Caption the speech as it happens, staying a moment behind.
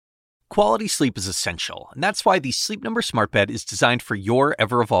Quality sleep is essential, and that's why the Sleep Number Smart Bed is designed for your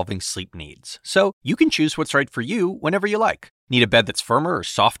ever-evolving sleep needs. So you can choose what's right for you whenever you like. Need a bed that's firmer or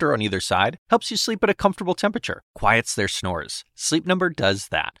softer on either side? Helps you sleep at a comfortable temperature, quiets their snores. Sleep Number does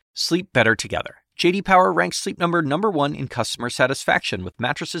that. Sleep better together. J.D. Power ranks Sleep Number #1 in customer satisfaction with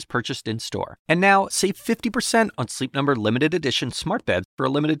mattresses purchased in-store. And now, save 50% on Sleep Number limited edition smart beds for a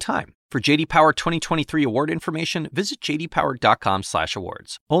limited time. For J.D. Power 2023 award information, visit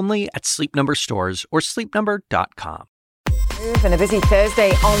jdpower.com/awards. Only at Sleep Number stores or sleepnumber.com. And a busy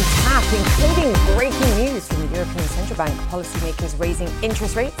Thursday on tap, including breaking news from the European Central Bank. Policymakers raising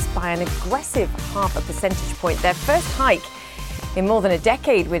interest rates by an aggressive 0.5 percentage point. Their first hike in more than a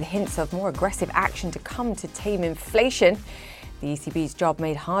decade, with hints of more aggressive action to come to tame inflation. The ECB's job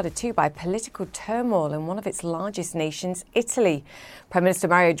made harder too by political turmoil in one of its largest nations, Italy. Prime Minister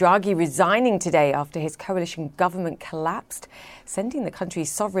Mario Draghi resigning today after his coalition government collapsed, sending the country's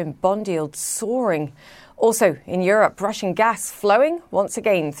sovereign bond yield soaring. Also in Europe, Russian gas flowing once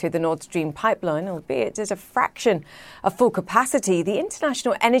again through the Nord Stream pipeline, albeit at a fraction of full capacity. The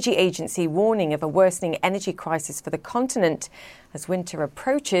International Energy Agency warning of a worsening energy crisis for the continent as winter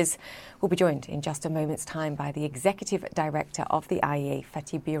approaches. We'll be joined in just a moment's time by the Executive Director of the IEA,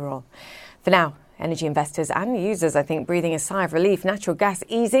 Fatih Birol. For now, energy investors and users, I think, breathing a sigh of relief. Natural gas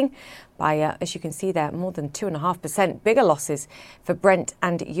easing by, as you can see there, more than 2.5%. Bigger losses for Brent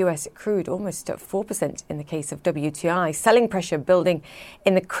and US crude, almost at 4% in the case of WTI. Selling pressure building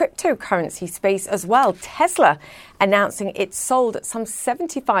in the cryptocurrency space as well. Tesla announcing it sold some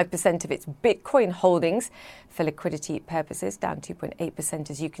 75% of its Bitcoin holdings for liquidity purposes, down 2.8%,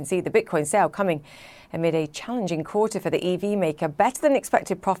 as you can see. The Bitcoin sale coming amid a challenging quarter for the EV maker. Better than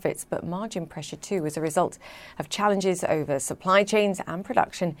expected profits, but margin pressure too as a result of challenges over supply chains and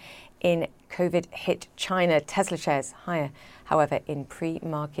production in COVID-hit China. Tesla shares higher, however, in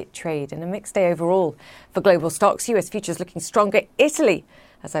pre-market trade. And a mixed day overall for global stocks. US futures looking stronger. Italy,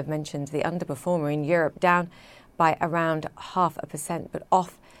 as I've mentioned, the underperformer in Europe, down by around 0.5%, but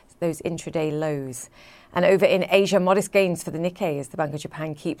off those intraday lows. And over in Asia, modest gains for the Nikkei as the Bank of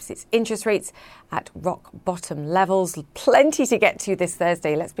Japan keeps its interest rates at rock bottom levels. Plenty to get to this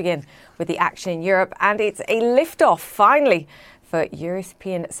Thursday. Let's begin with the action in Europe. And it's a lift-off, finally, for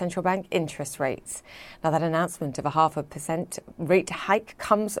European Central Bank interest rates. Now, that announcement of a 0.5% rate hike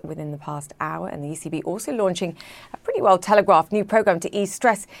comes within the past hour, and the ECB also launching a pretty well-telegraphed new programme to ease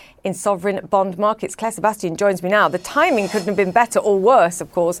stress in sovereign bond markets. Claire Sebastian joins me now. The timing couldn't have been better, or worse,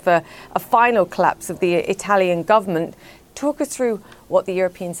 of course, for a final collapse of the Italian government. Talk us through what the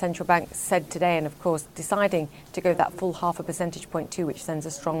European Central Bank said today, and, of course, deciding to go that full 0.5 percentage point too, which sends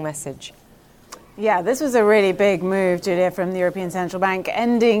a strong message. Yeah, this was a really big move, Julia, from the European Central Bank,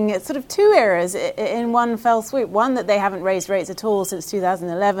 ending sort of two eras in one fell swoop. One, that they haven't raised rates at all since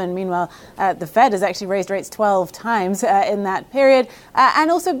 2011. Meanwhile, the Fed has actually raised rates 12 times in that period. And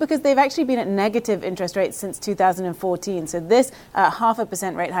also because they've actually been at negative interest rates since 2014. So this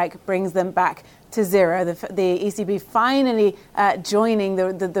 0.5% rate hike brings them back to zero. The ECB finally joining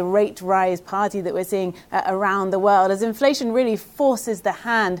the rate rise party that we're seeing around the world as inflation really forces the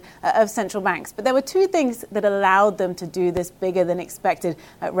hand of central banks. But there were two things that allowed them to do this bigger than expected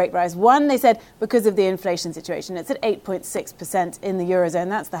rate rise. One, they said because of the inflation situation. It's at 8.6% in the Eurozone.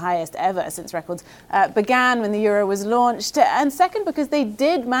 That's the highest ever since records began when the euro was launched. And second, because they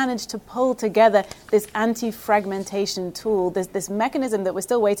did manage to pull together this anti-fragmentation tool, this mechanism that we're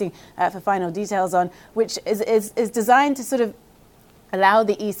still waiting for final details on, which is designed to sort of allow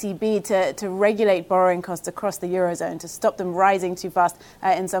the ECB to regulate borrowing costs across the Eurozone, to stop them rising too fast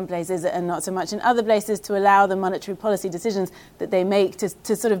in some places and not so much in other places, to allow the monetary policy decisions that they make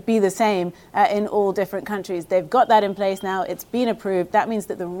to sort of be the same in all different countries. They've got that in place now. It's been approved. That means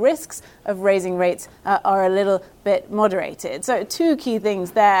that the risks of raising rates are a little bit moderated. So two key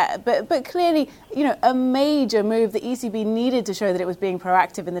things there. But clearly, a major move. The ECB needed to show that it was being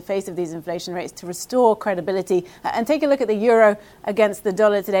proactive in the face of these inflation rates to restore credibility. And take a look at the euro against the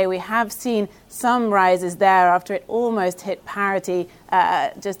dollar today. We have seen some rises there after it almost hit parity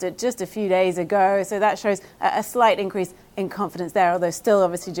just a few days ago. So that shows a slight increase in confidence there, although still,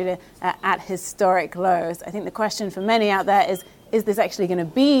 obviously, Julia, at historic lows. I think the question for many out there is this actually going to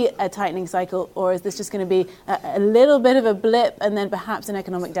be a tightening cycle, or is this just going to be a little bit of a blip and then perhaps an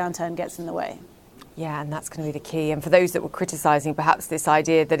economic downturn gets in the way? Yeah, and that's going to be the key. And for those that were criticising perhaps this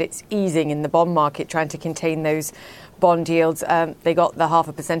idea that it's easing in the bond market, trying to contain those bond yields, they got the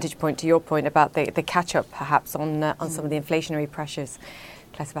 0.5 percentage point, to your point, about the catch-up perhaps on some of the inflationary pressures.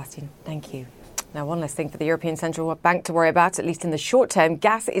 Claire Sebastian, thank you. Now, one less thing for the European Central Bank to worry about, at least in the short term.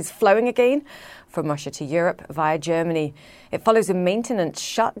 Gas is flowing again from Russia to Europe via Germany. It follows a maintenance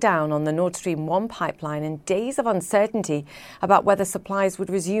shutdown on the Nord Stream 1 pipeline and days of uncertainty about whether supplies would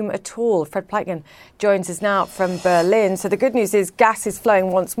resume at all. Fred Pleitgen joins us now from Berlin. So the good news is gas is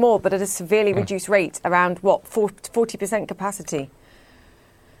flowing once more, but at a severely reduced rate, around, 40% capacity?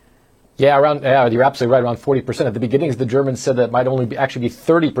 Yeah, you're absolutely right, around 40%. At the beginnings, the Germans said that it might only actually be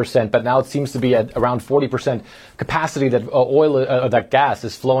 30%, but now it seems to be at around 40% capacity that that gas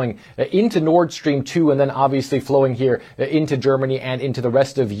is flowing into Nord Stream 2 and then obviously flowing here into Germany and into the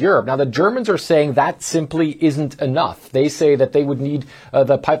rest of Europe. Now, the Germans are saying that simply isn't enough. They say that they would need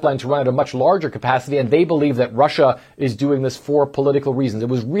the pipeline to run at a much larger capacity, and they believe that Russia is doing this for political reasons. It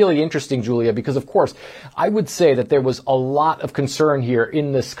was really interesting, Julia, because, of course, I would say that there was a lot of concern here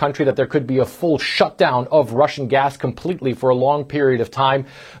in this country that there could be a full shutdown of Russian gas completely for a long period of time.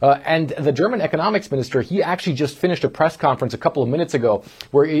 And the German economics minister, he actually just finished a press conference a couple of minutes ago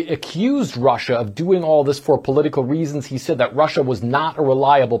where he accused Russia of doing all this for political reasons. He said that Russia was not a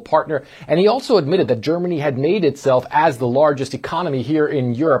reliable partner. And he also admitted that Germany had made itself as the largest economy here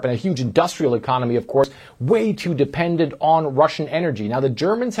in Europe and a huge industrial economy, of course, way too dependent on Russian energy. Now, the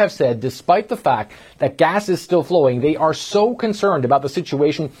Germans have said, despite the fact that gas is still flowing, they are so concerned about the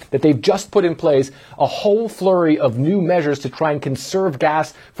situation that they've just put in place a whole flurry of new measures to try and conserve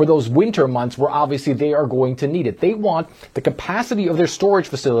gas for those winter months where obviously they are going to need it. They want the capacity of their storage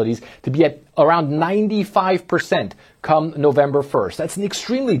facilities to be at around 95% come November 1st. That's an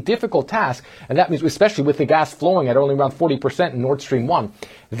extremely difficult task, and that means, especially with the gas flowing at only around 40% in Nord Stream 1,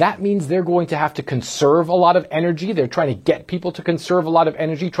 that means they're going to have to conserve a lot of energy. They're trying to get people to conserve a lot of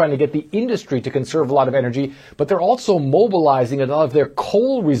energy, trying to get the industry to conserve a lot of energy, but they're also mobilizing a lot of their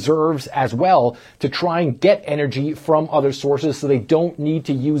coal reserves as well to try and get energy from other sources so they don't need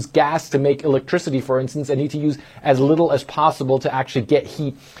to use gas to make electricity, for instance, and need to use as little as possible to actually get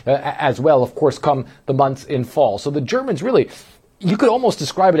heat as well, of course, come the months in fall. So the Germans really, you could almost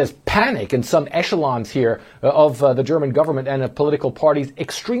describe it as panic in some echelons here of the German government and of political parties,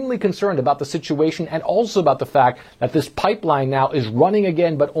 extremely concerned about the situation and also about the fact that this pipeline now is running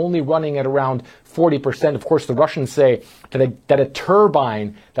again, but only running at around 40%. Of course, the Russians say that a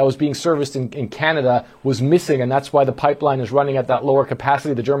turbine that was being serviced in Canada was missing, and that's why the pipeline is running at that lower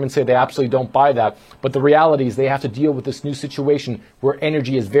capacity. The Germans say they absolutely don't buy that. But the reality is they have to deal with this new situation where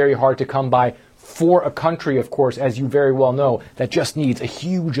energy is very hard to come by for a country, of course, as you very well know, that just needs a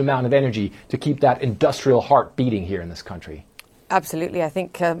huge amount of energy to keep that industrial heart beating here in this country. Absolutely. I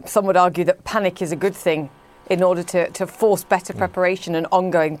think some would argue that panic is a good thing in order to force better preparation and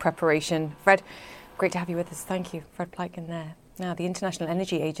ongoing preparation. Fred, great to have you with us. Thank you. Fred Pleitgen there. Now, the International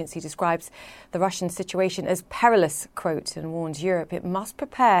Energy Agency describes the Russian situation as perilous, quote, and warns Europe it must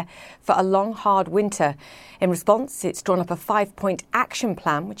prepare for a long, hard winter. In response, it's drawn up a 5-point action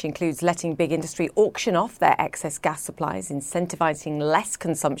plan, which includes letting big industry auction off their excess gas supplies, incentivising less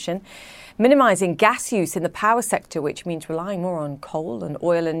consumption, minimising gas use in the power sector, which means relying more on coal and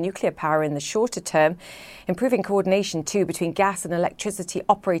oil and nuclear power in the shorter term, improving coordination, too, between gas and electricity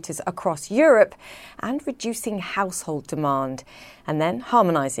operators across Europe, and reducing household demand. And then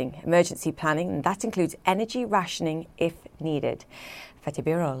harmonising emergency planning, and that includes energy rationing if needed. Fatih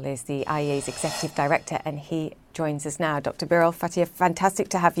Birol is the IEA's Executive Director, and he joins us now. Dr. Birol, Fatih, fantastic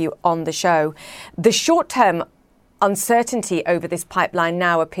to have you on the show. The short-term uncertainty over this pipeline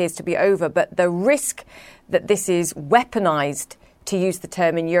now appears to be over, but the risk that this is weaponised, to use the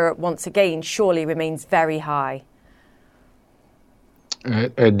term in Europe once again, surely remains very high.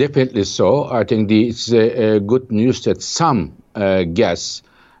 Definitely so. I think it's good news that some gas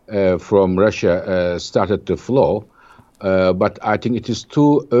from Russia started to flow, but I think it is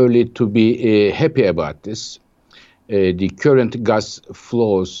too early to be happy about this. The current gas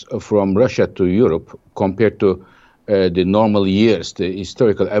flows from Russia to Europe compared to the normal years, the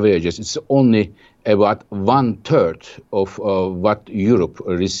historical averages, it's only about 1/3 of what Europe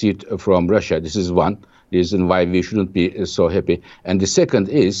received from Russia. This is one reason why we shouldn't be so happy. And the second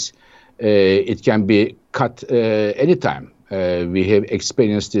is it can be cut anytime. We have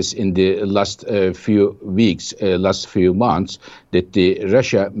experienced this in the last few weeks, last few months, that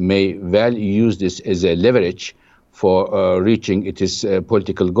Russia may well use this as a leverage for reaching its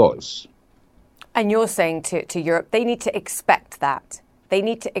political goals. And you're saying to Europe, they need to expect that. They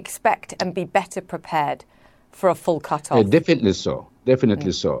need to expect and be better prepared for a full cut-off. Definitely so.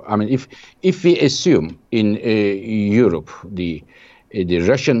 Definitely so. I mean, if we assume in Europe the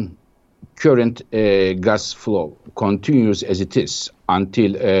Russian current gas flow continues as it is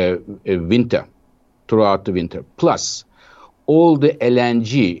until winter, throughout the winter, plus all the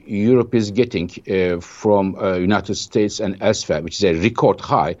LNG Europe is getting from United States and elsewhere, which is a record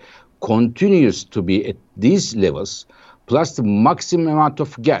high, continues to be at these levels, plus the maximum amount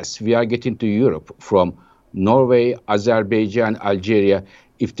of gas we are getting to Europe from Norway, Azerbaijan, Algeria,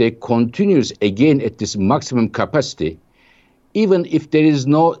 if they continues again at this maximum capacity, even if there is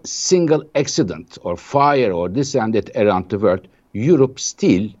no single accident or fire or this and that around the world, Europe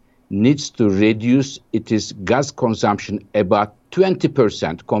still needs to reduce its gas consumption about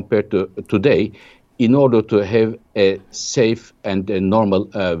 20% compared to today in order to have a safe and a normal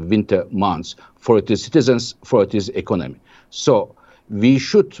winter months for its citizens, for its economy. So we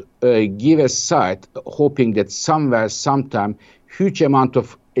should give a sight, hoping that somewhere, sometime, huge amount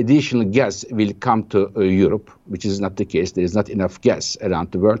of additional gas will come to Europe, which is not the case. There is not enough gas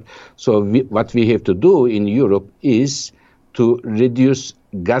around the world. So what we have to do in Europe is to reduce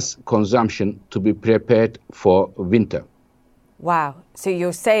gas consumption to be prepared for winter. Wow. So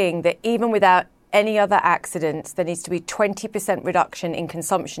you're saying that even without any other accidents, there needs to be 20% reduction in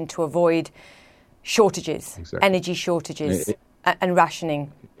consumption to avoid shortages, exactly. Energy shortages and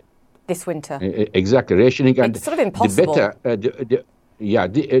rationing this winter. Exactly, rationing. And it's sort of impossible.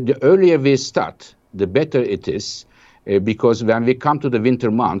 The earlier we start, the better it is. Because when we come to the winter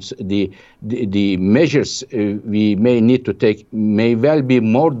months, the measures we may need to take may well be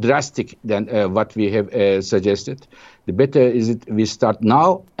more drastic than what we have suggested. The better is it we start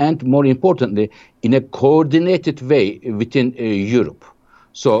now, and more importantly, in a coordinated way within Europe.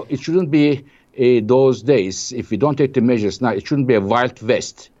 So it shouldn't be those days, if we don't take the measures now, it shouldn't be a wild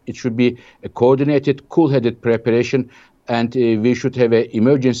west. It should be a coordinated, cool-headed preparation, and we should have an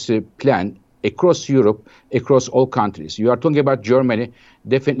emergency plan across Europe, across all countries. You are talking about Germany.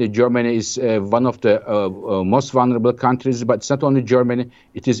 Definitely Germany is one of the most vulnerable countries, but it's not only Germany,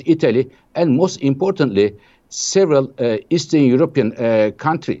 it is Italy, and most importantly, several Eastern European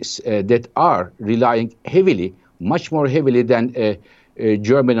countries that are relying heavily, much more heavily than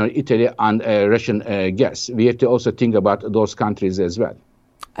Germany or Italy on Russian gas. We have to also think about those countries as well.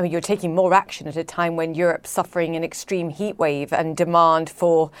 I mean, you're taking more action at a time when Europe's suffering an extreme heat wave and demand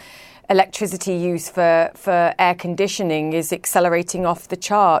for electricity use for air conditioning is accelerating off the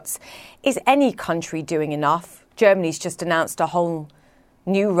charts. Is any country doing enough? Germany's just announced a whole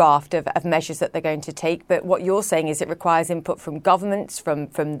new raft of measures that they're going to take. But what you're saying is it requires input from governments, from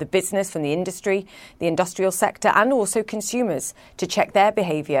the business, from the industry, the industrial sector, and also consumers to check their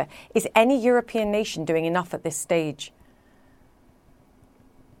behaviour. Is any European nation doing enough at this stage?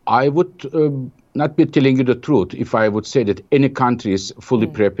 I would not be telling you the truth if I would say that any country is fully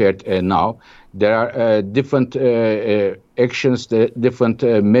prepared now. There are different actions, different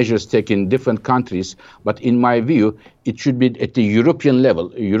measures taken in different countries. But in my view, it should be at the European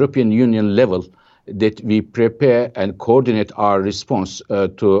level, European Union level, that we prepare and coordinate our response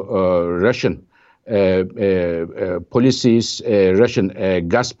to Russian policies, Russian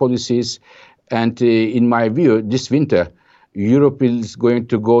gas policies. And in my view, this winter, Europe is going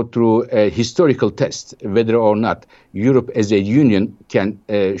to go through a historical test, whether or not Europe as a union can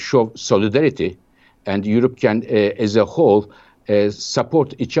show solidarity, and Europe can, as a whole,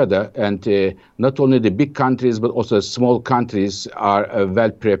 support each other. And not only the big countries, but also small countries are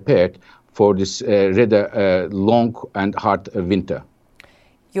well prepared for this rather long and hard winter.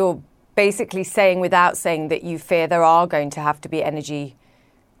 You're basically saying, without saying, that you fear there are going to have to be energy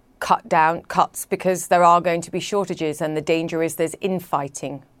cuts because there are going to be shortages, and the danger is there's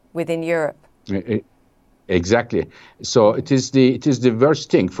infighting within Europe. Exactly. So it is the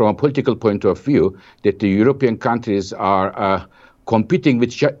worst thing from a political point of view that the European countries are competing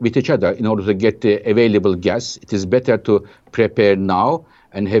with each other in order to get the available gas. It is better to prepare now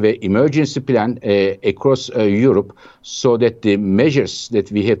and have an emergency plan across Europe so that the measures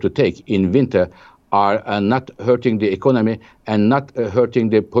that we have to take in winter are not hurting the economy and not hurting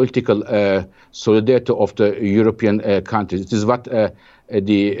the political solidarity of the European countries. It is what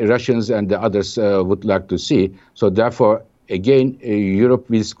the Russians and the others would like to see. So therefore, again,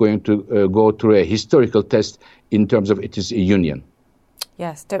 Europe is going to go through a historical test in terms of its union.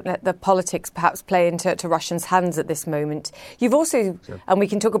 Yes, don't let the politics perhaps play into Russians' hands at this moment. You've also, and we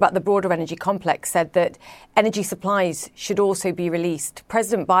can talk about the broader energy complex, said that energy supplies should also be released.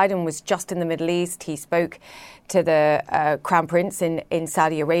 President Biden was just in the Middle East. He spoke to the Crown Prince in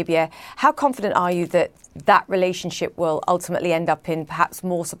Saudi Arabia. How confident are you that that relationship will ultimately end up in perhaps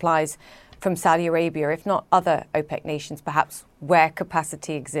more supplies from Saudi Arabia, if not other OPEC nations, perhaps where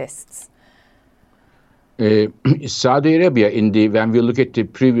capacity exists? Saudi Arabia, when we look at the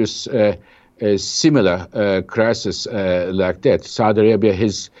previous similar crisis like that, Saudi Arabia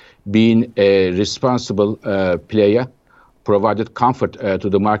has been a responsible player, provided comfort to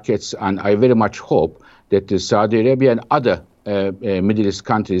the markets, and I very much hope that Saudi Arabia and other Middle East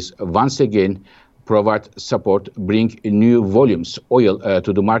countries once again provide support, bring new volumes, oil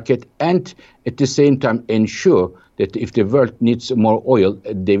to the market, and at the same time ensure that if the world needs more oil,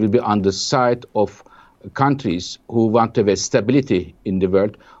 they will be on the side of countries who want to have stability in the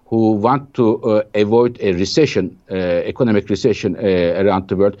world, who want to avoid a recession, economic recession around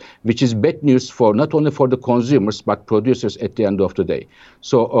the world, which is bad news for not only for the consumers but producers at the end of the day.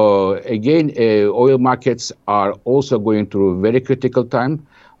 So again, oil markets are also going through a very critical time.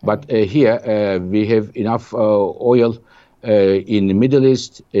 But here we have enough oil in the Middle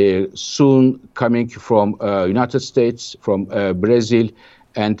East, soon coming from United States, from Brazil,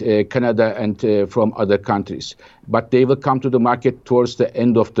 and Canada, and from other countries. But they will come to the market towards the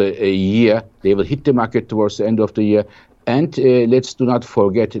end of the year. They will hit the market towards the end of the year. And let's do not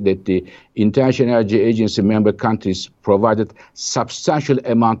forget that the International Energy Agency member countries provided substantial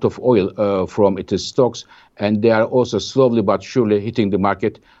amount of oil from its stocks, and they are also slowly but surely hitting the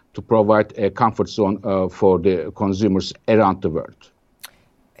market to provide a comfort zone for the consumers around the world.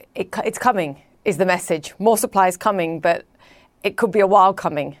 It's coming, is the message. More supply is coming, but it could be a while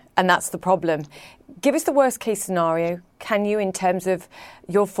coming, and that's the problem. Give us the worst case scenario, can you, in terms of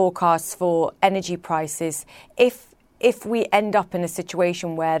your forecasts for energy prices, if we end up in a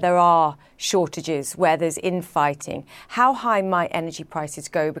situation where there are shortages, where there's infighting, how high might energy prices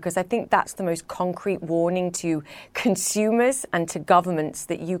go? Because I think that's the most concrete warning to consumers and to governments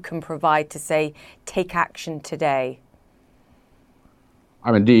that you can provide to say, take action today.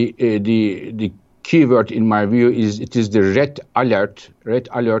 I mean, the key word in my view is it is the red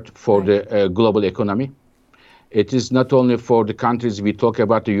alert for the global economy. It is not only for the countries we talk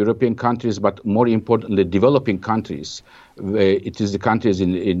about, the European countries, but more importantly, developing countries. It is the countries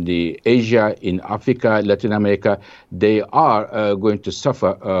in the Asia, in Africa, Latin America. They are going to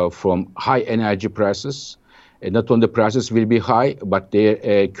suffer from high energy prices. Not only the prices will be high, but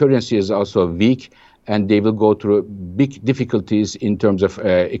their currency is also weak, and they will go through big difficulties in terms of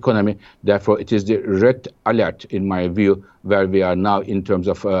economy. Therefore, it is the red alert, in my view, where we are now in terms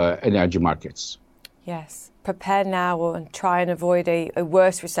of energy markets. Yes. Prepare now and try and avoid a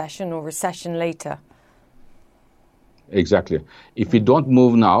worse recession or recession later. Exactly. If we don't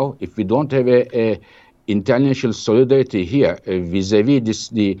move now, if we don't have a international solidarity here vis-a-vis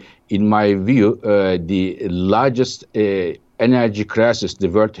this, in my view, the largest energy crisis the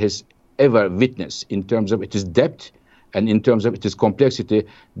world has ever witnessed in terms of its depth and in terms of its complexity,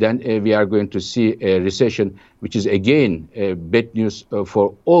 then we are going to see a recession, which is again bad news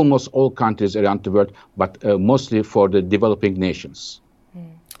for almost all countries around the world, but mostly for the developing nations.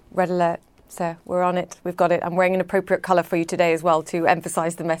 Red alert, sir. We're on it. We've got it. I'm wearing an appropriate colour for you today as well to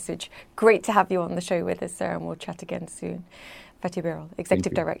emphasise the message. Great to have you on the show with us, sir, and we'll chat again soon. Fatih Birol,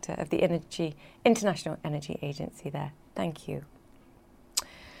 Executive Director of the International Energy Agency there. Thank you.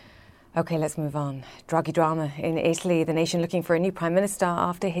 OK, let's move on. Draghi drama in Italy. The nation looking for a new prime minister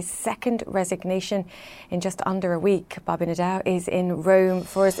after his second resignation in just under a week. Bobby Nadal is in Rome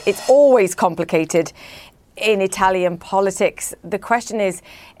for us. It's always complicated in Italian politics. The question is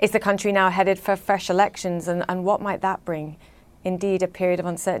the country now headed for fresh elections? And what might that bring? Indeed, a period of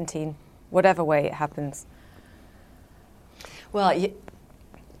uncertainty in whatever way it happens. Well,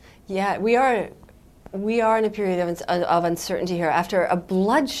 yeah, we are in a period of uncertainty here after a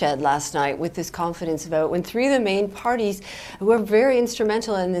bloodshed last night with this confidence vote when three of the main parties who are very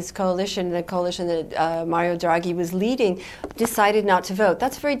instrumental in this coalition, the coalition that Mario Draghi was leading, decided not to vote.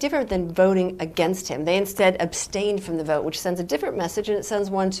 That's very different than voting against him. They instead abstained from the vote, which sends a different message, and it sends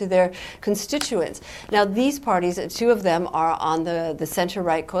one to their constituents. Now, these parties, two of them are on the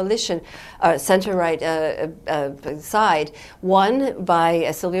center-right coalition, center-right side, one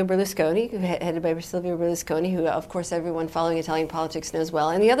by Silvio Berlusconi, headed by Silvio Berlusconi, who, of course, everyone following Italian politics knows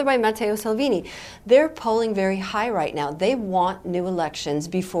well, and the other by Matteo Salvini. They're polling very high right now. They want new elections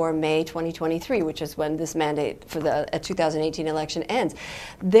before May 2023, which is when this mandate for the 2018 election ends.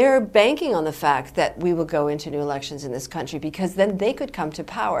 They're banking on the fact that we will go into new elections in this country because then they could come to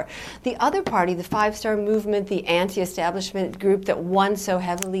power. The other party, the Five Star Movement, the anti-establishment group that won so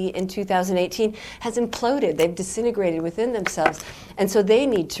heavily in 2018, has imploded. They've disintegrated within themselves, and so they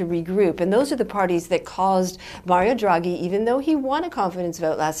need to regroup. And those are the parties that caused Mario Draghi, even though he won a confidence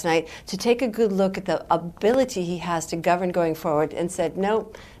vote last night, to take a good look at the ability he has to govern going forward and said, no,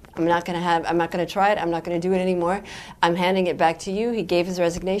 I'm not going to try it. I'm not going to do it anymore. I'm handing it back to you. He gave his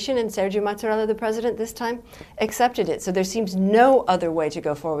resignation, and Sergio Mattarella, the president this time, accepted it. So there seems no other way to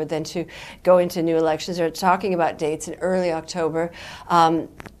go forward than to go into new elections. They're talking about dates in early October.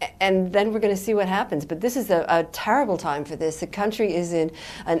 and then we're going to see what happens. But this is a terrible time for this. The country is in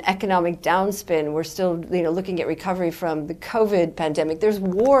an economic downspin. We're still, looking at recovery from the COVID pandemic. There's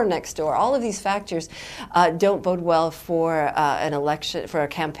war next door. All of these factors don't bode well for an election, for a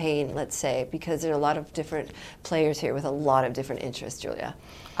campaign, let's say, because there are a lot of different players here with a lot of different interests, Julia.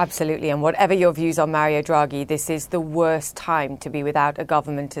 Absolutely. And whatever your views on Mario Draghi, this is the worst time to be without a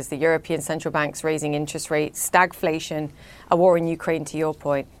government as the European central bank's raising interest rates, stagflation, a war in Ukraine, to your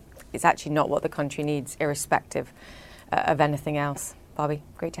point. It's actually not what the country needs, irrespective of anything else. Barbie,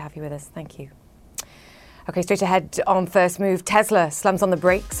 great to have you with us. Thank you. OK, straight ahead on First Move. Tesla slams on the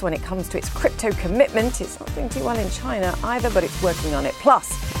brakes when it comes to its crypto commitment. It's not doing too well in China either, but it's working on it.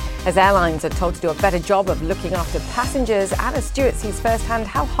 Plus, as airlines are told to do a better job of looking after passengers, Anna Stewart sees firsthand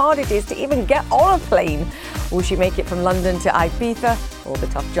how hard it is to even get on a plane. Will she make it from London to Ibiza? All the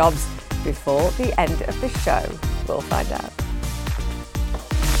tough jobs before the end of the show. We'll find out.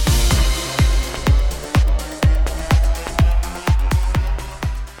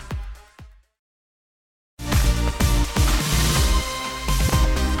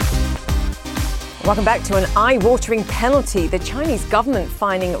 Welcome back to an eye-watering penalty. The Chinese government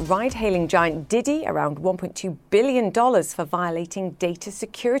fining ride-hailing giant Didi around $1.2 billion for violating data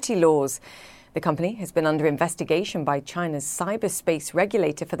security laws. The company has been under investigation by China's cyberspace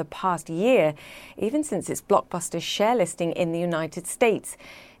regulator for the past year, even since its blockbuster share listing in the United States.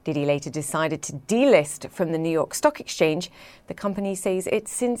 Didi later decided to delist from the New York Stock Exchange. The company says it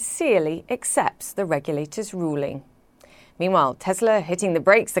sincerely accepts the regulator's ruling. Meanwhile, Tesla hitting the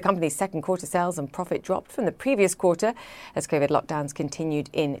brakes. The company's second quarter sales and profit dropped from the previous quarter as COVID lockdowns continued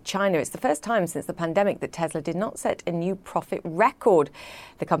in China. It's the first time since the pandemic that Tesla did not set a new profit record.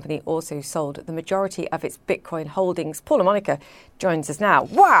 The company also sold the majority of its Bitcoin holdings. Paula Monica joins us now.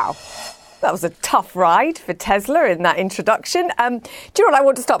 Wow! That was a tough ride for Tesla in that introduction. Do you know what I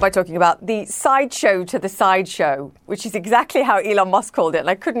want to start by talking about? The sideshow to the sideshow, which is exactly how Elon Musk called it, and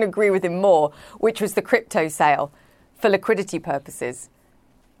I couldn't agree with him more, which was the crypto sale. For liquidity purposes.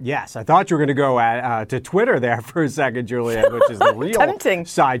 Yes, I thought you were going to go to Twitter there for a second, Juliet, which is the real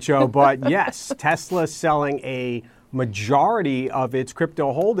sideshow. But yes, Tesla selling a majority of its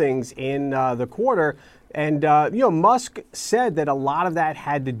crypto holdings in the quarter. And, Musk said that a lot of that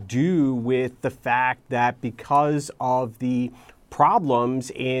had to do with the fact that because of the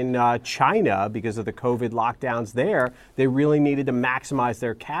problems in China because of the COVID lockdowns there, they really needed to maximize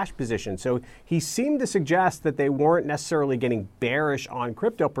their cash position. So he seemed to suggest that they weren't necessarily getting bearish on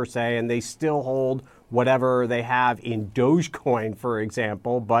crypto per se, and they still hold whatever they have in Dogecoin, for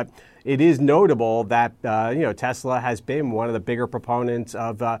example. But it is notable that, Tesla has been one of the bigger proponents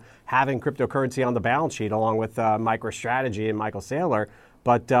of having cryptocurrency on the balance sheet, along with MicroStrategy and Michael Saylor.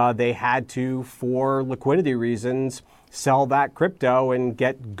 But they had to, for liquidity reasons, sell that crypto and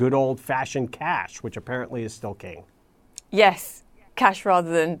get good old-fashioned cash, which apparently is still king. Yes, cash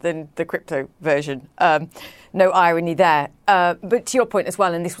rather than the crypto version. No irony there. But to your point as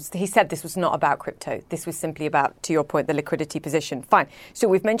well, and he said this was not about crypto. This was simply about, to your point, the liquidity position. Fine. So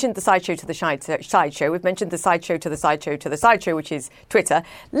we've mentioned the sideshow to the sideshow. We've mentioned the sideshow to the sideshow to the sideshow, which is Twitter.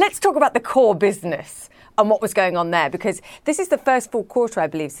 Let's talk about the core business and what was going on there, because this is the first full quarter, I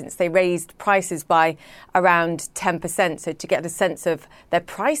believe, since they raised prices by around 10%. So to get a sense of their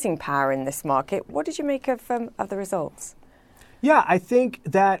pricing power in this market, what did you make of the results? Yeah, I think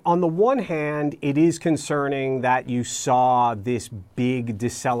that on the one hand, it is concerning that you saw this big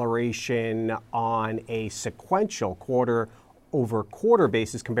deceleration on a sequential quarter-over-quarter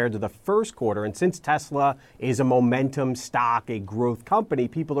basis compared to the first quarter. And since Tesla is a momentum stock, a growth company,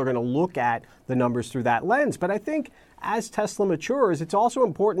 people are going to look at the numbers through that lens. But I think as Tesla matures, it's also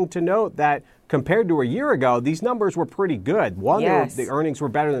important to note that compared to a year ago, these numbers were pretty good. Yes. The earnings were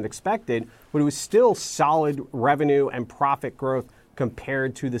better than expected, but it was still solid revenue and profit growth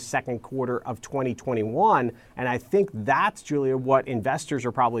compared to the second quarter of 2021. And I think that's, Julia, what investors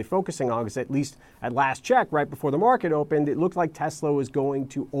are probably focusing on, because at least at last check, right before the market opened, it looked like Tesla was going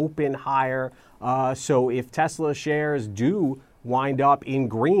to open higher. So if Tesla shares do wind up in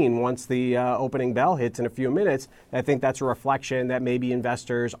green once the opening bell hits in a few minutes, I think that's a reflection that maybe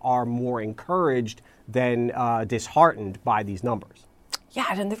investors are more encouraged than disheartened by these numbers. Yeah,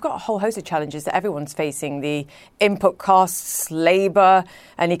 and they've got a whole host of challenges that everyone's facing. The input costs, labour,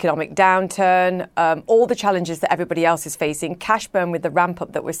 an economic downturn, all the challenges that everybody else is facing. Cash burn with the ramp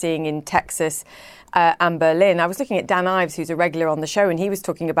up that we're seeing in Texas and Berlin. I was looking at Dan Ives, who's a regular on the show, and he was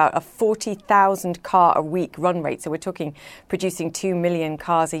talking about a 40,000 car a week run rate. So we're talking producing 2 million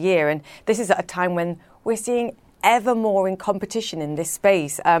cars a year. And this is at a time when we're seeing ever more in competition in this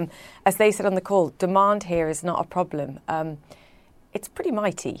space. As they said on the call, demand here is not a problem. it's pretty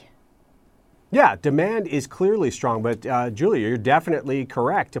mighty. Yeah, demand is clearly strong, but Julia, you're definitely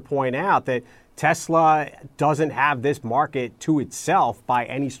correct to point out that Tesla doesn't have this market to itself by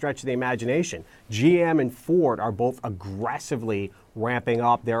any stretch of the imagination. GM and Ford are both aggressively ramping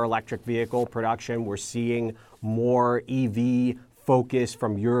up their electric vehicle production. We're seeing more EV focus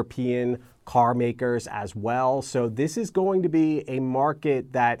from European car makers as well. So this is going to be a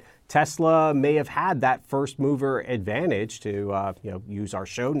market that Tesla may have had that first mover advantage, to use our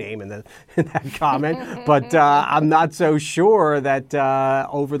show name in that comment. But I'm not so sure that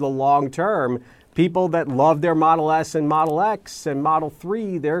over the long term, people that love their Model S and Model X and Model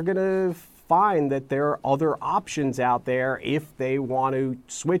 3, they're going to find that there are other options out there if they want to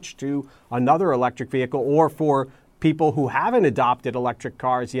switch to another electric vehicle. Or for people who haven't adopted electric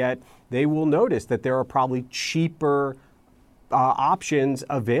cars yet, they will notice that there are probably cheaper options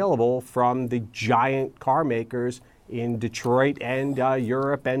available from the giant car makers in Detroit and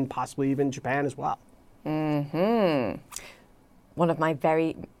Europe and possibly even Japan as well. One of my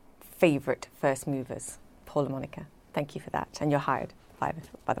very favorite first movers, Paul and Monica. Thank you for that. And you're hired, by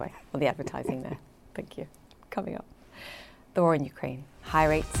the way, on the advertising there. Thank you. Coming up, the war in Ukraine, high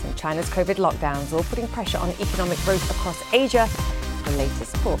rates and China's COVID lockdowns, all putting pressure on economic growth across Asia. The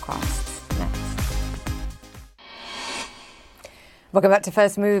latest forecasts next. Welcome back to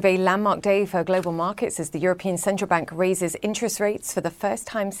First Move, a landmark day for global markets as the European Central Bank raises interest rates for the first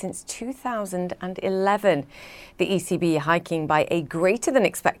time since 2011. The ECB hiking by a greater than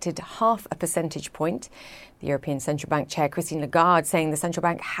expected 0.5 percentage point. The European Central Bank Chair Christine Lagarde saying the central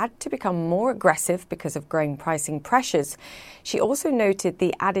bank had to become more aggressive because of growing pricing pressures. She also noted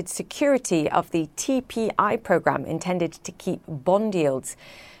the added security of the TPI program intended to keep bond yields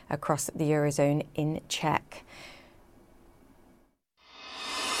across the Eurozone in check.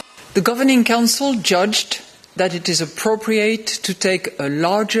 The Governing Council judged that it is appropriate to take a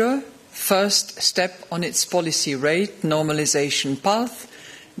larger first step on its policy rate normalisation path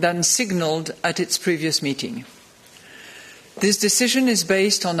than signalled at its previous meeting. This decision is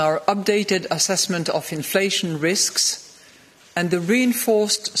based on our updated assessment of inflation risks and the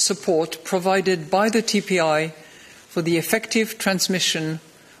reinforced support provided by the TPI for the effective transmission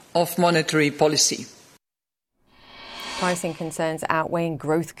of monetary policy. Pricing concerns outweighing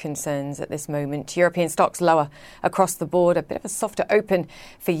growth concerns at this moment. European stocks lower across the board. A bit of a softer open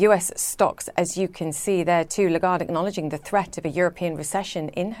for US stocks, as you can see there too. Lagarde acknowledging the threat of a European recession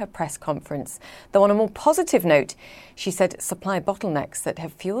in her press conference. Though on a more positive note, she said supply bottlenecks that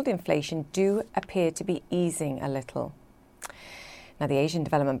have fueled inflation do appear to be easing a little. Now, the Asian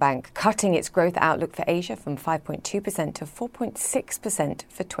Development Bank cutting its growth outlook for Asia from 5.2% to 4.6%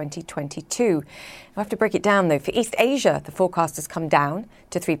 for 2022. I have to break it down, though. For East Asia, the forecast has come down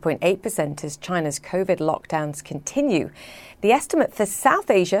to 3.8% as China's COVID lockdowns continue. The estimate for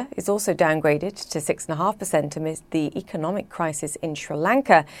South Asia is also downgraded to 6.5% amidst the economic crisis in Sri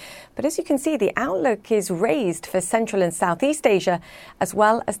Lanka. But as you can see, the outlook is raised for Central and Southeast Asia, as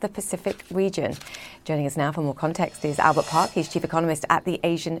well as the Pacific region. Joining us now for more context is Albert Park. He's Chief Economist at the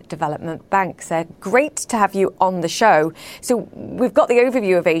Asian Development Bank. So great to have you on the show. So we've got the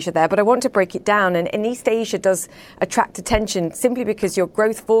overview of Asia there, but I want to break it down. And East Asia does attract attention simply because your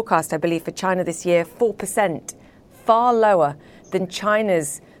growth forecast, I believe, for China this year, 4%. Far lower than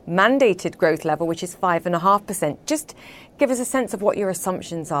China's mandated growth level, which is 5.5%. Just give us a sense of what your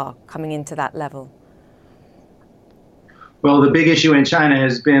assumptions are coming into that level. Well, the big issue in China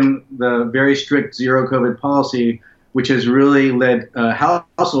has been the very strict zero COVID policy, which has really led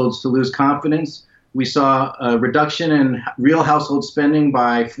households to lose confidence. We saw a reduction in real household spending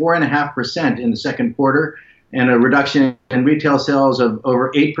by 4.5% in the second quarter and a reduction in retail sales of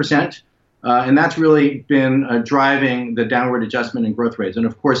over 8%. And that's really been driving the downward adjustment in growth rates. And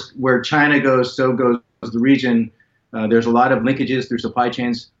of course, where China goes, so goes the region. There's a lot of linkages through supply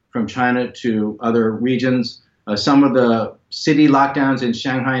chains from China to other regions. Some of the city lockdowns in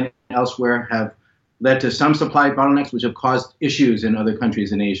Shanghai and elsewhere have led to some supply bottlenecks, which have caused issues in other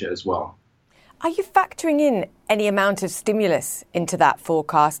countries in Asia as well. Are you factoring in any amount of stimulus into that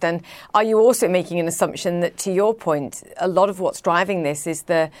forecast? And are you also making an assumption that, to your point, a lot of what's driving this is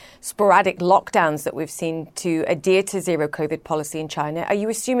the sporadic lockdowns that we've seen to adhere to zero COVID policy in China? Are you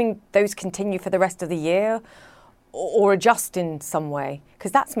assuming those continue for the rest of the year or adjust in some way?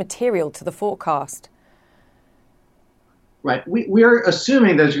 Because that's material to the forecast. Right. We're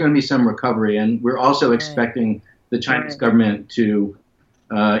assuming there's going to be some recovery, and we're also expecting the Chinese government to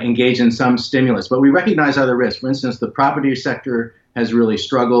engage in some stimulus. But we recognize other risks. For instance, the property sector has really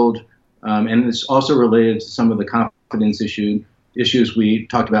struggled, and it's also related to some of the confidence issues we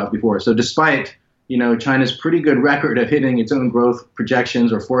talked about before. So despite China's pretty good record of hitting its own growth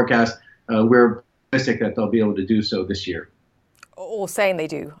projections or forecasts, we're optimistic that they'll be able to do so this year. Or saying they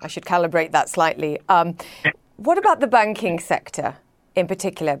do. I should calibrate that slightly. What about the banking sector in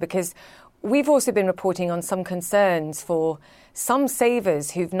particular? Because we've also been reporting on some concerns for some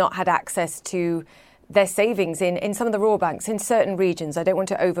savers who've not had access to their savings in some of the rural banks in certain regions. I don't want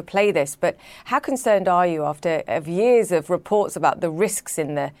to overplay this, but how concerned are you after years of reports about the risks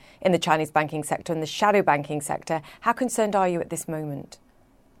in the Chinese banking sector and the shadow banking sector? How concerned are you at this moment?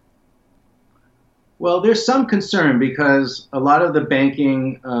 Well, there's some concern because a lot of the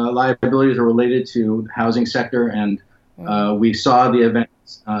banking liabilities are related to the housing sector, and we saw the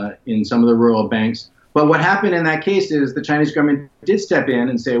events in some of the rural banks. But what happened in that case is the Chinese government did step in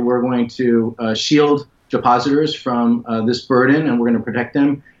and say, we're going to shield depositors from this burden, and we're going to protect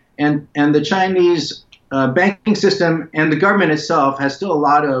them. And the Chinese banking system and the government itself has still a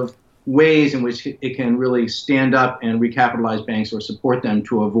lot of ways in which it can really stand up and recapitalize banks or support them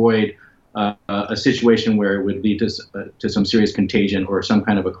to avoid a situation where it would lead to some serious contagion or some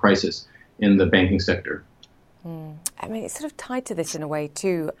kind of a crisis in the banking sector. I mean, it's sort of tied to this in a way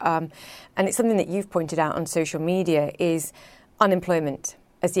too, and it's something that you've pointed out on social media is unemployment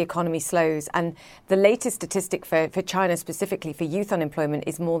as the economy slows. And the latest statistic for China specifically for youth unemployment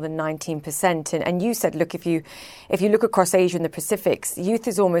is more than 19%. And you said, look, if you look across Asia and the Pacifics, youth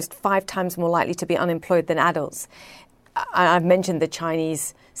is almost 5 times more likely to be unemployed than adults. I've mentioned the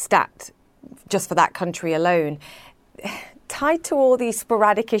Chinese stat just for that country alone. Tied to all these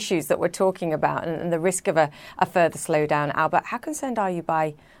sporadic issues that we're talking about and the risk of a further slowdown, Albert, how concerned are you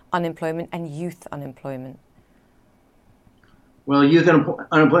by unemployment and youth unemployment? Well, youth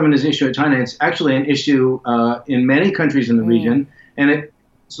unemployment is an issue in China. It's actually an issue in many countries in the region, and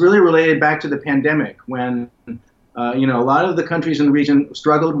it's really related back to the pandemic when a lot of the countries in the region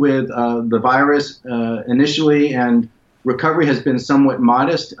struggled with the virus initially, and recovery has been somewhat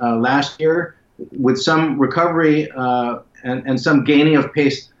modest last year, with some recovery and some gaining of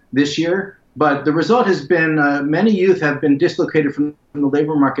pace this year. But the result has been many youth have been dislocated from the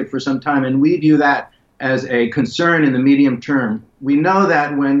labor market for some time, and we view that as a concern in the medium term. We know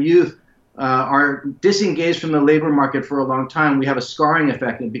that when youth are disengaged from the labor market for a long time, we have a scarring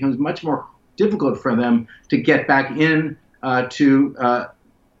effect, and it becomes much more difficult for them to get back into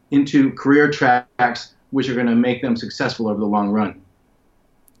career tracks which are going to make them successful over the long run.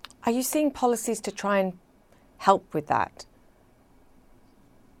 Are you seeing policies to try and help with that?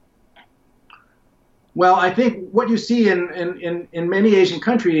 Well, I think what you see in many Asian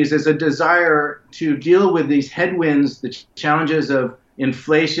countries is a desire to deal with these headwinds, the challenges of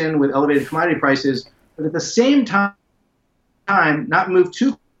inflation with elevated commodity prices, but at the same time not move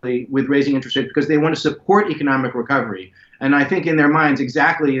too quickly with raising interest rates because they want to support economic recovery. And I think in their minds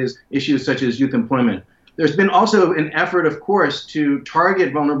exactly is issues such as youth employment. There's been also an effort, of course, to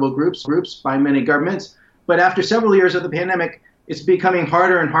target vulnerable groups by many governments. But after several years of the pandemic, it's becoming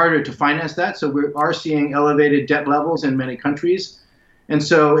harder and harder to finance that. So we are seeing elevated debt levels in many countries. And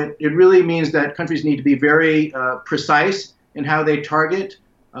so it really means that countries need to be very precise in how they target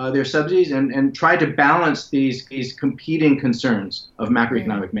their subsidies and try to balance these competing concerns of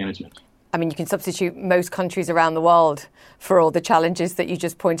macroeconomic management. I mean, you can substitute most countries around the world for all the challenges that you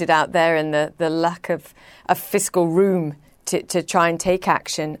just pointed out there and the lack of fiscal room to try and take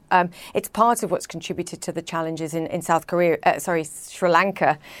action. It's part of what's contributed to the challenges in Sri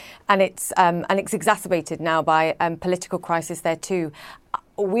Lanka, and it's exacerbated now by political crisis there too.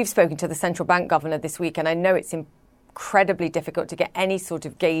 We've spoken to the central bank governor this week, and I know it's incredibly difficult to get any sort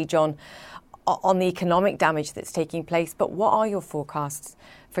of gauge on the economic damage that's taking place. But what are your forecasts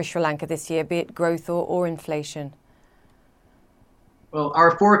for Sri Lanka this year, be it growth or inflation? Well,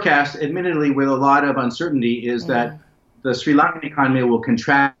 our forecast, admittedly with a lot of uncertainty, is that the Sri Lankan economy will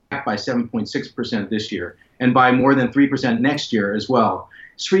contract by 7.6% this year and by more than 3% next year as well.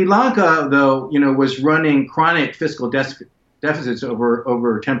 Sri Lanka, though, was running chronic fiscal deficits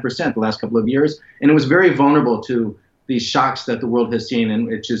over 10% the last couple of years, and it was very vulnerable to these shocks that the world has seen,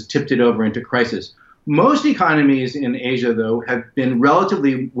 and it just tipped it over into crisis. Most economies in Asia, though, have been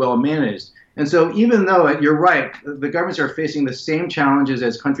relatively well managed. And so even though, you're right, the governments are facing the same challenges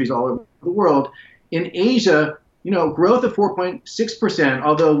as countries all over the world, in Asia, growth of 4.6%,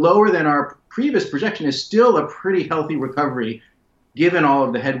 although lower than our previous projection, is still a pretty healthy recovery given all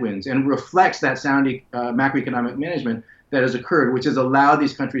of the headwinds and reflects that sound macroeconomic management that has occurred, which has allowed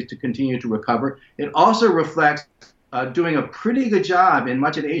these countries to continue to recover. It also reflects doing a pretty good job in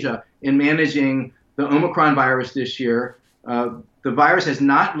much of Asia in managing the Omicron virus this year. The virus has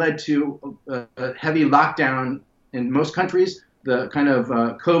not led to a heavy lockdown in most countries. The kind of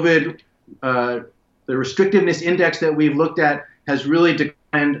COVID the restrictiveness index that we've looked at has really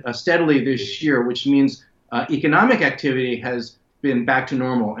declined steadily this year, which means economic activity has been back to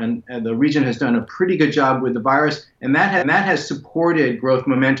normal, and the region has done a pretty good job with the virus, and that has supported growth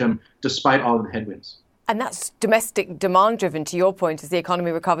momentum despite all of the headwinds. And that's domestic demand driven, to your point, as the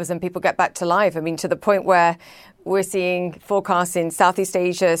economy recovers and people get back to life. I mean, to the point where we're seeing forecasts in Southeast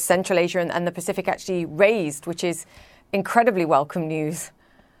Asia, Central Asia and the Pacific actually raised, which is incredibly welcome news.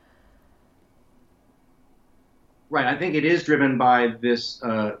 Right. I think it is driven by this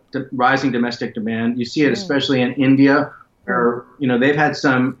rising domestic demand. You see it especially in India, where they've had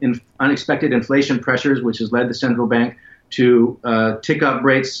some unexpected inflation pressures, which has led the central bank to tick up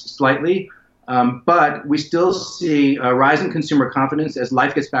rates slightly. But we still see a rise in consumer confidence as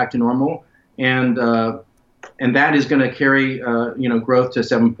life gets back to normal, and that is going to carry growth to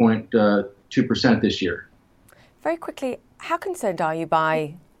 7.2% this year. Very quickly, how concerned are you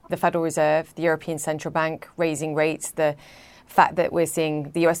by the Federal Reserve, the European Central Bank raising rates, the fact that we're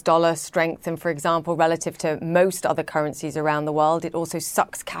seeing the US dollar strengthen, for example, relative to most other currencies around the world? It also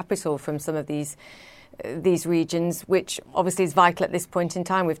sucks capital from some of these regions, which obviously is vital at this point in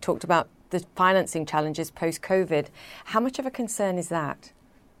time. We've talked about the financing challenges post-COVID. How much of a concern is that?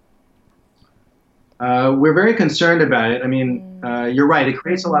 We're very concerned about it. I mean, you're right. It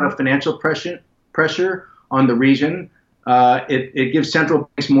creates a lot of financial pressure on the region. It gives central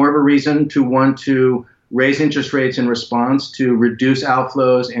banks more of a reason to want to raise interest rates in response to reduce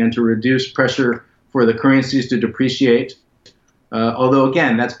outflows and to reduce pressure for the currencies to depreciate. Although,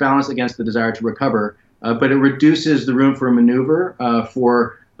 again, that's balanced against the desire to recover. But it reduces the room for maneuver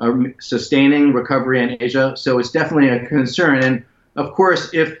for sustaining recovery in Asia. So it's definitely a concern. And, of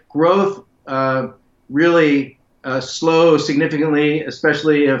course, if growth really slows significantly,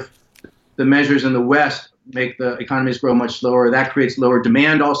 especially if the measures in the West make the economies grow much slower, that creates lower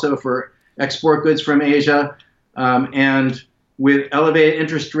demand also for export goods from Asia. And with elevated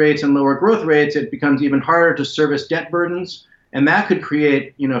interest rates and lower growth rates, it becomes even harder to service debt burdens. And that could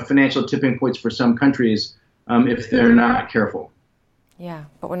create, financial tipping points for some countries if they're not careful. Yeah,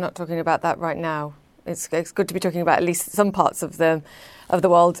 but we're not talking about that right now. It's good to be talking about at least some parts of the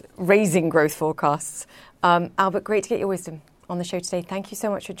world raising growth forecasts. Albert, great to get your wisdom on the show today. Thank you so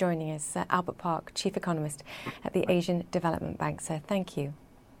much for joining us. Albert Park, Chief Economist at the Asian Development Bank. Sir, thank you.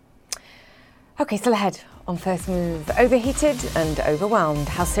 OK, still ahead on First Move. Overheated and overwhelmed.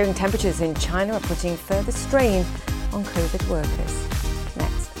 How searing temperatures in China are putting further strain on COVID workers.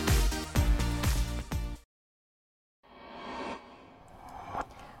 Next.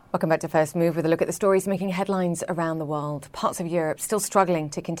 Welcome back to First Move with a look at the stories making headlines around the world. Parts of Europe still struggling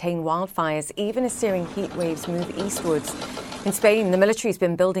to contain wildfires, even as searing heat waves move eastwards. In Spain, the military's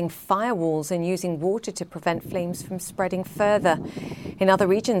been building firewalls and using water to prevent flames from spreading further. In other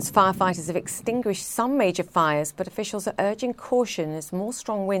regions, firefighters have extinguished some major fires, but officials are urging caution as more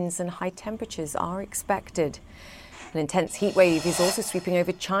strong winds and high temperatures are expected. An intense heat wave is also sweeping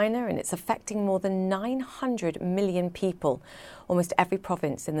over China, and it's affecting more than 900 million people. Almost every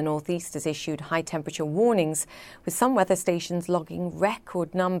province in the northeast has issued high-temperature warnings, with some weather stations logging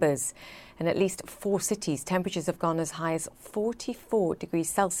record numbers. In at least 4 cities, temperatures have gone as high as 44 degrees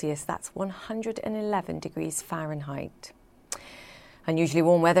Celsius. That's 111 degrees Fahrenheit. Unusually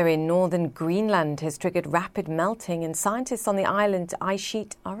warm weather in northern Greenland has triggered rapid melting, and scientists on the island ice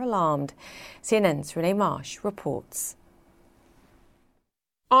sheet are alarmed. CNN's Renee Marsh reports.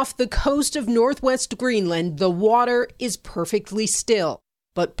 Off the coast of northwest Greenland, the water is perfectly still,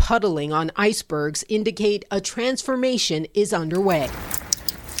 but puddling on icebergs indicate a transformation is underway.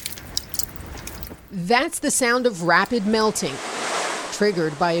 That's the sound of rapid melting,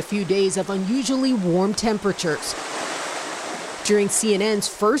 triggered by a few days of unusually warm temperatures. During CNN's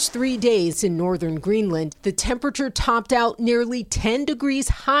first 3 days in northern Greenland, the temperature topped out nearly 10 degrees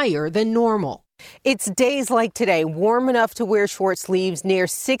higher than normal. It's days like today, warm enough to wear short sleeves, near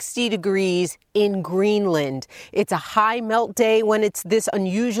 60 degrees in Greenland. It's a high melt day when it's this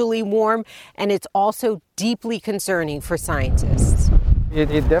unusually warm, and it's also deeply concerning for scientists.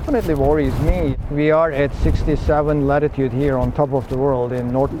 It definitely worries me. We are at 67 latitude here on top of the world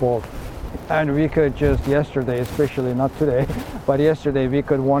in North Pole. And we could just yesterday, especially not today, but yesterday we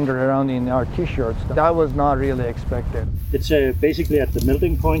could wander around in our t-shirts. That was not really expected. It's basically at the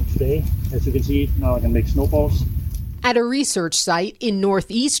melting point today. As you can see, now I can make snowballs. At a research site in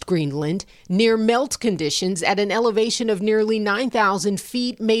northeast Greenland, near melt conditions at an elevation of nearly 9,000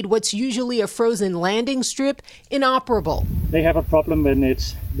 feet made what's usually a frozen landing strip inoperable. They have a problem when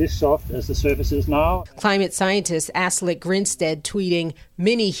it's this soft as the surface is now. Climate scientist Aslak Grinstead tweeting,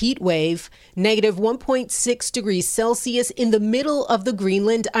 mini heat wave, negative 1.6 degrees Celsius in the middle of the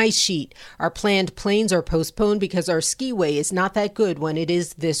Greenland ice sheet. Our planned planes are postponed because our skiway is not that good when it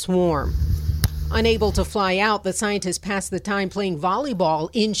is this warm. Unable to fly out, the scientists passed the time playing volleyball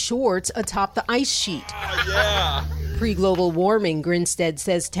in shorts atop the ice sheet. Pre-global warming, Grinstead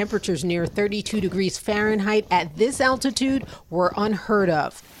says temperatures near 32 degrees Fahrenheit at this altitude were unheard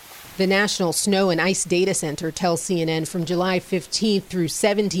of. The National Snow and Ice Data Center tells CNN from July 15th through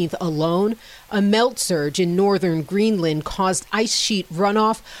 17th alone, a melt surge in northern Greenland caused ice sheet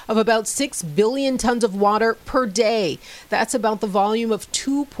runoff of about 6 billion tons of water per day. That's about the volume of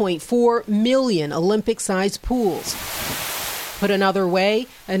 2.4 million Olympic-sized pools. Put another way,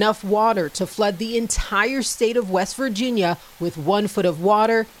 enough water to flood the entire state of West Virginia with 1 foot of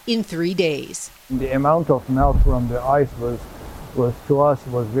water in 3 days. The amount of melt from the ice was to us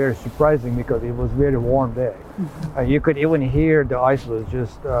was very surprising because it was very warm day. You could even hear the ice was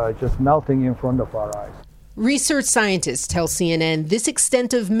just melting in front of our eyes. Research scientists tell CNN this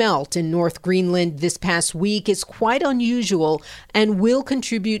extent of melt in North Greenland this past week is quite unusual and will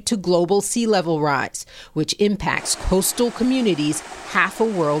contribute to global sea level rise, which impacts coastal communities half a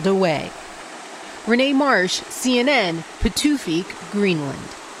world away. Renee Marsh, CNN, Pituffik, Greenland.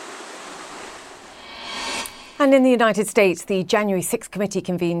 And in the United States, the January 6th committee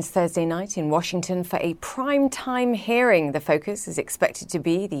convenes Thursday night in Washington for a prime-time hearing. The focus is expected to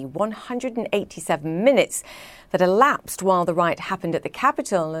be the 187 minutes that elapsed while the riot happened at the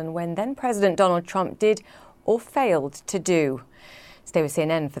Capitol and when then-President Donald Trump did or failed to do. Stay with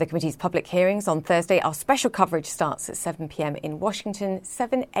CNN for the committee's public hearings on Thursday. Our special coverage starts at 7 p.m. in Washington,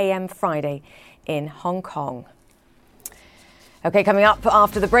 7 a.m. Friday in Hong Kong. OK, coming up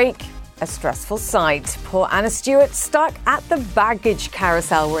after the break, a stressful sight. Poor Anna Stewart stuck at the baggage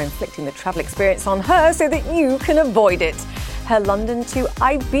carousel. We're inflicting the travel experience on her so that you can avoid it. Her London to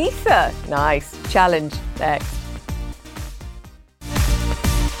Ibiza. Nice challenge next.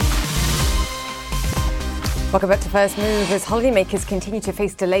 Welcome back to First Move. As holidaymakers continue to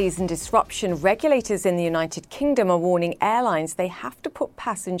face delays and disruption, regulators in the United Kingdom are warning airlines they have to put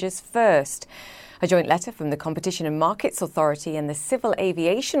passengers first. A joint letter from the Competition and Markets Authority and the Civil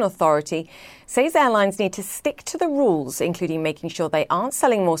Aviation Authority says airlines need to stick to the rules, including making sure they aren't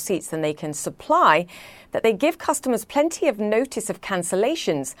selling more seats than they can supply, that they give customers plenty of notice of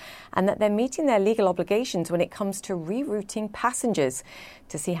cancellations, and that they're meeting their legal obligations when it comes to rerouting passengers.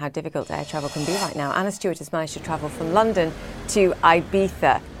 To see how difficult air travel can be right now, Anna Stewart has managed to travel from London to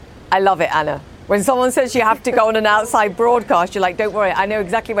Ibiza. I love it, Anna. When someone says you have to go on an outside broadcast, you're like, don't worry, I know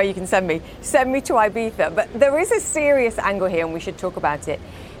exactly where you can send me. Send me to Ibiza. But there is a serious angle here, and we should talk about it.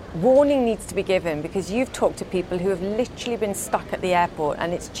 Warning needs to be given because you've talked to people who have literally been stuck at the airport,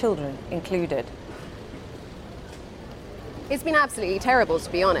 and it's children included. It's been absolutely terrible,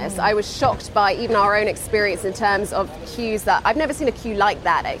 to be honest. I was shocked by even our own experience in terms of queues that I've never seen a queue like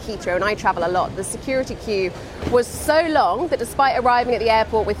that at Heathrow, and I travel a lot. The security queue was so long that despite arriving at the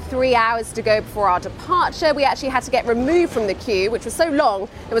airport with 3 hours to go before our departure, we actually had to get removed from the queue, which was so long.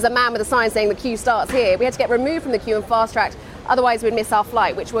 There was a man with a sign saying the queue starts here. We had to get removed from the queue and fast-tracked, otherwise we'd miss our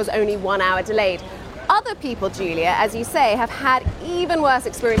flight, which was only 1 hour delayed. Other people, Julia, as you say, have had even worse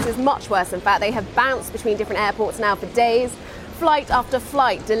experiences, much worse. In fact, they have bounced between different airports now for days, flight after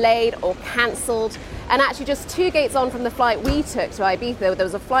flight delayed or cancelled. And actually just 2 gates on from the flight we took to Ibiza, there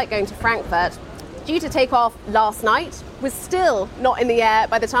was a flight going to Frankfurt, due to take off last night, was still not in the air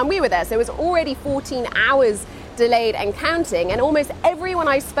by the time we were there. So it was already 14 hours delayed and counting. And almost everyone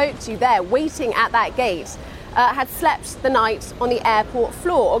I spoke to there waiting at that gate had slept the night on the airport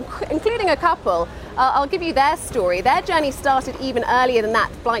floor, including a couple. I'll give you their story. Their journey started even earlier than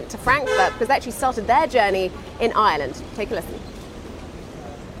that flight to Frankfurt because they actually started their journey in Ireland. Take a listen.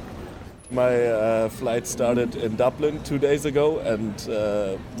 My flight started in Dublin 2 days ago, and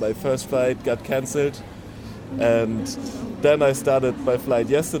my first flight got cancelled. And then I started my flight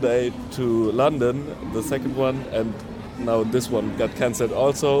yesterday to London, the second one, and now this one got cancelled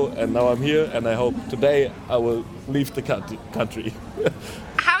also, and now I'm here, and I hope today I will leave the country.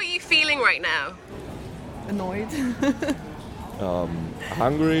 How are you feeling right now? Annoyed.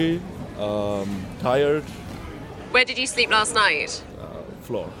 Hungry, tired. Where did you sleep last night?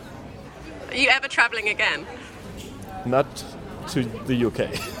 Floor. Are you ever travelling again? Not to the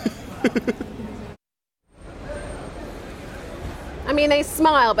UK. I mean, they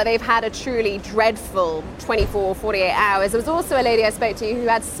smile, but they've had a truly dreadful 24, 48 hours. There was also a lady I spoke to who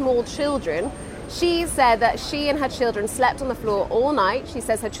had small children. She said that she and her children slept on the floor all night. She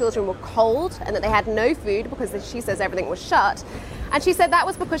says her children were cold and that they had no food because she says everything was shut. And she said that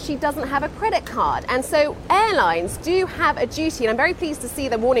was because she doesn't have a credit card. And so airlines do have a duty, and I'm very pleased to see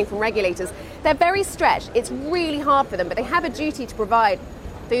the warning from regulators. They're very stretched. It's really hard for them, but they have a duty to provide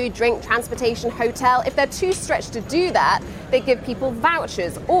food, drink, transportation, hotel. If they're too stretched to do that, they give people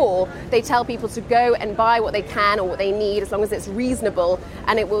vouchers, or they tell people to go and buy what they can or what they need as long as it's reasonable,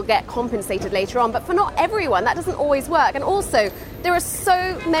 and it will get compensated later on. But for not everyone, that doesn't always work. And also, there are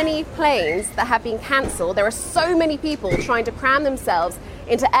so many planes that have been cancelled. There are so many people trying to cram themselves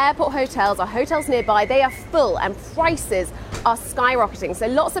into airport hotels or hotels nearby. They are full and prices are skyrocketing. So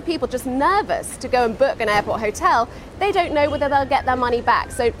lots of people just nervous to go and book an airport hotel. They don't know whether they'll get their money back.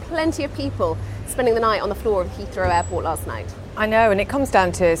 So plenty of people spending the night on the floor of Heathrow Airport last night. I know, and it comes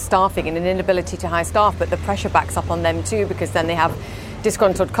down to staffing and an inability to hire staff, but the pressure backs up on them too, because then they have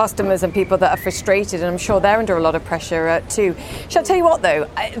disgruntled customers and people that are frustrated, and I'm sure they're under a lot of pressure too. Shall I tell you what though,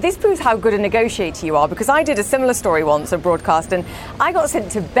 this proves how good a negotiator you are, because I did a similar story once, a broadcast, and I got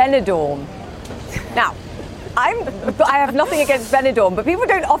sent to Benidorm. Now, I have nothing against Benidorm, but people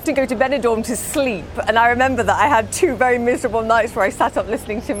don't often go to Benidorm to sleep, and I remember that I had 2 very miserable nights where I sat up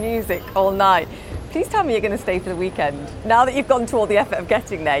listening to music all night. Please tell me you're going to stay for the weekend. Now that you've gone to all the effort of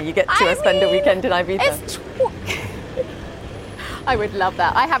getting there, you get to spend a weekend in Ibiza. I would love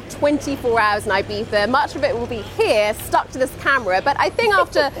that. I have 24 hours in Ibiza. Much of it will be here, stuck to this camera. But I think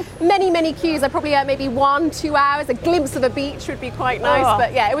after many, many queues, I probably had maybe 1-2 hours. A glimpse of a beach would be quite nice. Oh.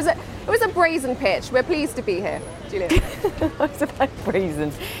 But yeah, it was a brazen pitch. We're pleased to be here, Julia. It's about brazen.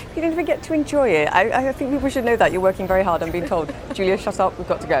 You didn't even get to enjoy it. I think people should know that. You're working very hard. I'm being told. Julia, shut up. We've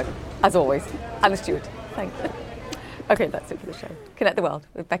got to go. As always. Anna Stewart, thank you. Okay, that's it for the show. Connect the World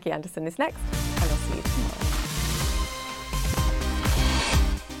with Becky Anderson is next, and I'll see you tomorrow.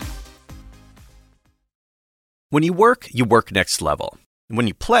 When you work next level. And when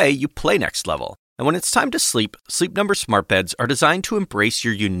you play next level. And when it's time to sleep, Sleep Number smart beds are designed to embrace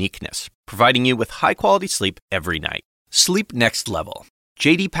your uniqueness, providing you with high-quality sleep every night. Sleep next level.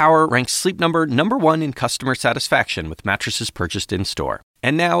 J.D. Power ranks Sleep Number #1 in customer satisfaction with mattresses purchased in-store.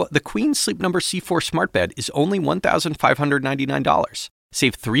 And now, the Queen Sleep Number C4 smart bed is only $1,599.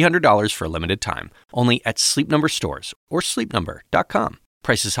 Save $300 for a limited time, only at Sleep Number stores or sleepnumber.com.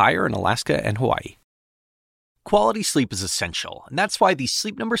 Prices higher in Alaska and Hawaii. Quality sleep is essential, and that's why the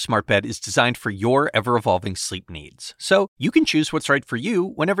Sleep Number smart bed is designed for your ever-evolving sleep needs. So you can choose what's right for you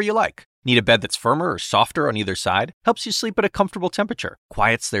whenever you like. Need a bed that's firmer or softer on either side? Helps you sleep at a comfortable temperature.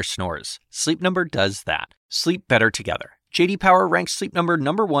 Quiets their snores. Sleep Number does that. Sleep better together. J.D. Power ranks Sleep Number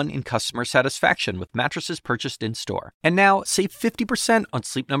 #1 in customer satisfaction with mattresses purchased in-store. And now, save 50% on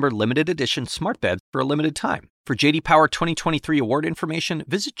Sleep Number limited edition smart beds for a limited time. For J.D. Power 2023 award information,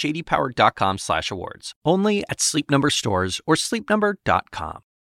 visit jdpower.com/awards. Only at Sleep Number stores or sleepnumber.com.